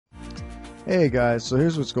Hey guys, so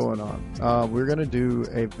here's what's going on. We're going to do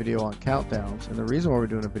a video on countdowns, and the reason why we're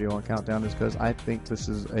doing a video on countdown is because I think this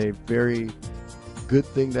is a very good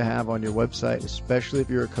thing to have on your website, especially if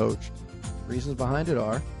you're a coach. Reasons behind it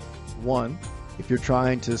are, one, if you're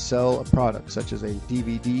trying to sell a product such as a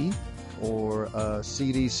DVD or a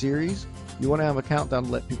CD series, you want to have a countdown to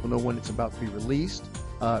let people know when it's about to be released.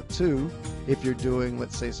 Two, if you're doing,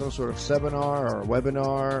 let's say, some sort of seminar or a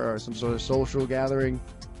webinar or some sort of social gathering,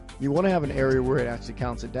 you want to have an area where it actually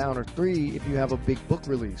counts it down. Or three, if you have a big book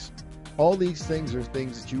release. All these things are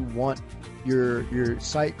things that you want your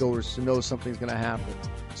site goers to know something's going to happen.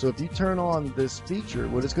 So if you turn on this feature,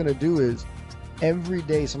 what it's going to do is every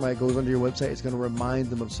day somebody goes onto your website, it's going to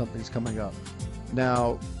remind them of something's coming up.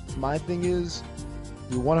 Now, my thing is,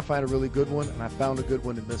 you want to find a really good one, and I found a good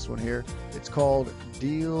one in this one here. It's called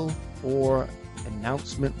Deal or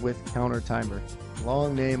Announcement with Counter Timer.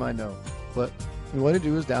 Long name, I know, but what to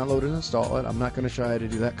do is download and install it. I'm not going to show you how to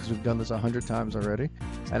do that because we've done this 100 times already.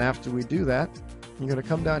 And after we do that, you're going to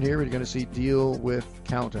come down here and you're going to see Deal with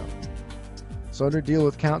Countdown. So under Deal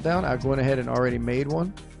with Countdown, I've gone ahead and already made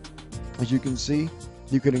one. As you can see,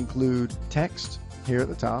 you can include text here at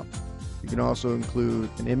the top. You can also include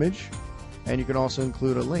an image, and you can also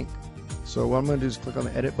include a link. So what I'm going to do is click on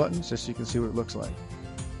the edit button just so you can see what it looks like.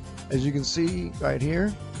 As you can see right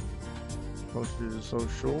here, post your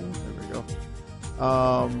social, there we go.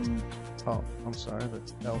 Oh, I'm sorry, the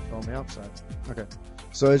L fell on the outside. Okay,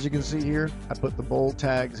 so as you can see here, I put the bold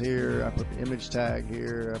tags here, I put the image tag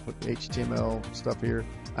here, I put the HTML stuff here.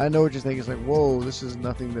 I know what you're thinking, it's like, whoa, this is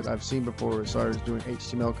nothing that I've seen before as far as doing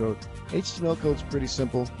HTML code. HTML code's pretty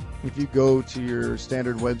simple. If you go to your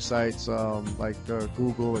standard websites like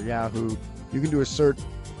Google or Yahoo, you can do a search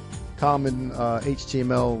common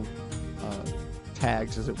HTML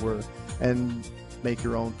tags, as it were, and make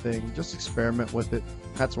your own thing. Just experiment with it.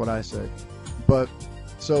 That's what I say. But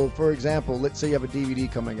so for example, let's say you have a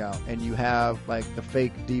DVD coming out and you have like the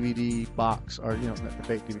fake DVD box, or not the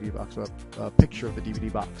fake DVD box, but a picture of the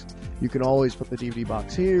DVD box. You can always put the DVD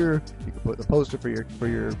box here. You can put the poster for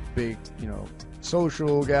your big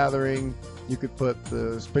social gathering. You could put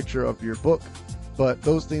the picture of your book, but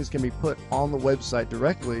those things can be put on the website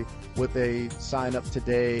directly with a sign up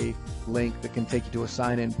today link that can take you to a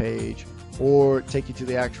sign-in page, or take you to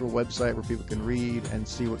the actual website where people can read and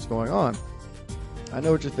see what's going on. I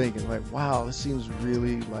know what you're thinking, like, wow, this seems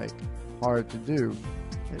really hard to do.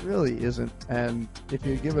 It really isn't, and if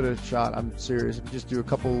you give it a shot, I'm serious, if you just do a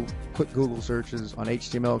couple quick Google searches on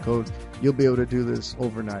HTML code, you'll be able to do this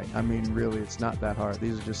overnight. I mean, really, it's not that hard.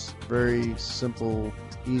 These are just very simple,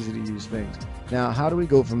 easy to use things. Now, how do we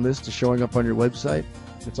go from this to showing up on your website?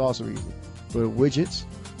 It's also easy. Go to Widgets,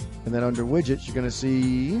 and then under Widgets, you're going to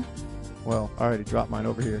see, well, I already dropped mine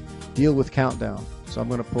over here, Deal with Countdown. So I'm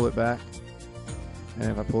going to pull it back,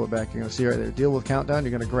 and if I pull it back, you're going to see right there, Deal with Countdown.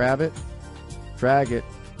 You're going to grab it, drag it,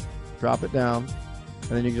 drop it down,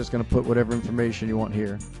 and then you're just going to put whatever information you want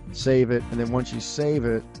here. Save it, and then once you save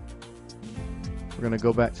it, we're going to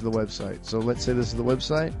go back to the website. So let's say this is the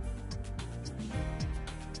website.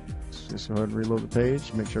 Let's just go ahead and reload the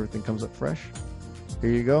page, make sure everything comes up fresh.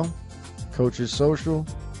 Here you go, Coach's Social.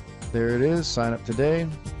 There it is, sign up today.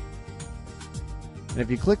 And if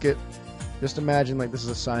you click it, just imagine like this is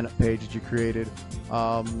a sign-up page that you created.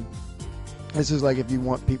 This is like if you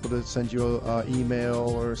want people to send you an email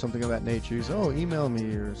or something of that nature. You say, oh, email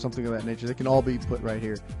me or something of that nature. They can all be put right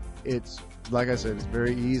here. It's, like I said, it's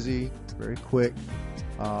very easy, very quick,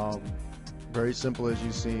 very simple as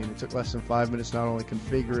you've seen. It took less than 5 minutes not only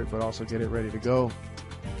configure it, but also get it ready to go.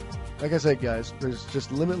 Like I said, guys, there's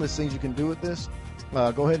just limitless things you can do with this.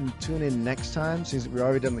 Go ahead and tune in next time. Since we've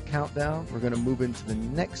already done the countdown, we're going to move into the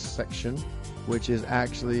next section, which is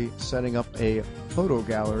actually setting up a photo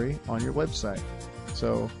gallery on your website.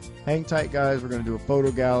 So hang tight, guys. We're going to do a photo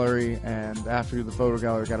gallery, and after we do the photo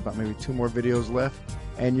gallery, we've got about maybe 2 more videos left,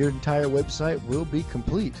 and your entire website will be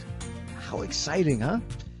complete. How exciting, huh?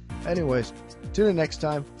 Anyways, tune in next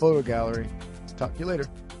time. Photo gallery. Talk to you later.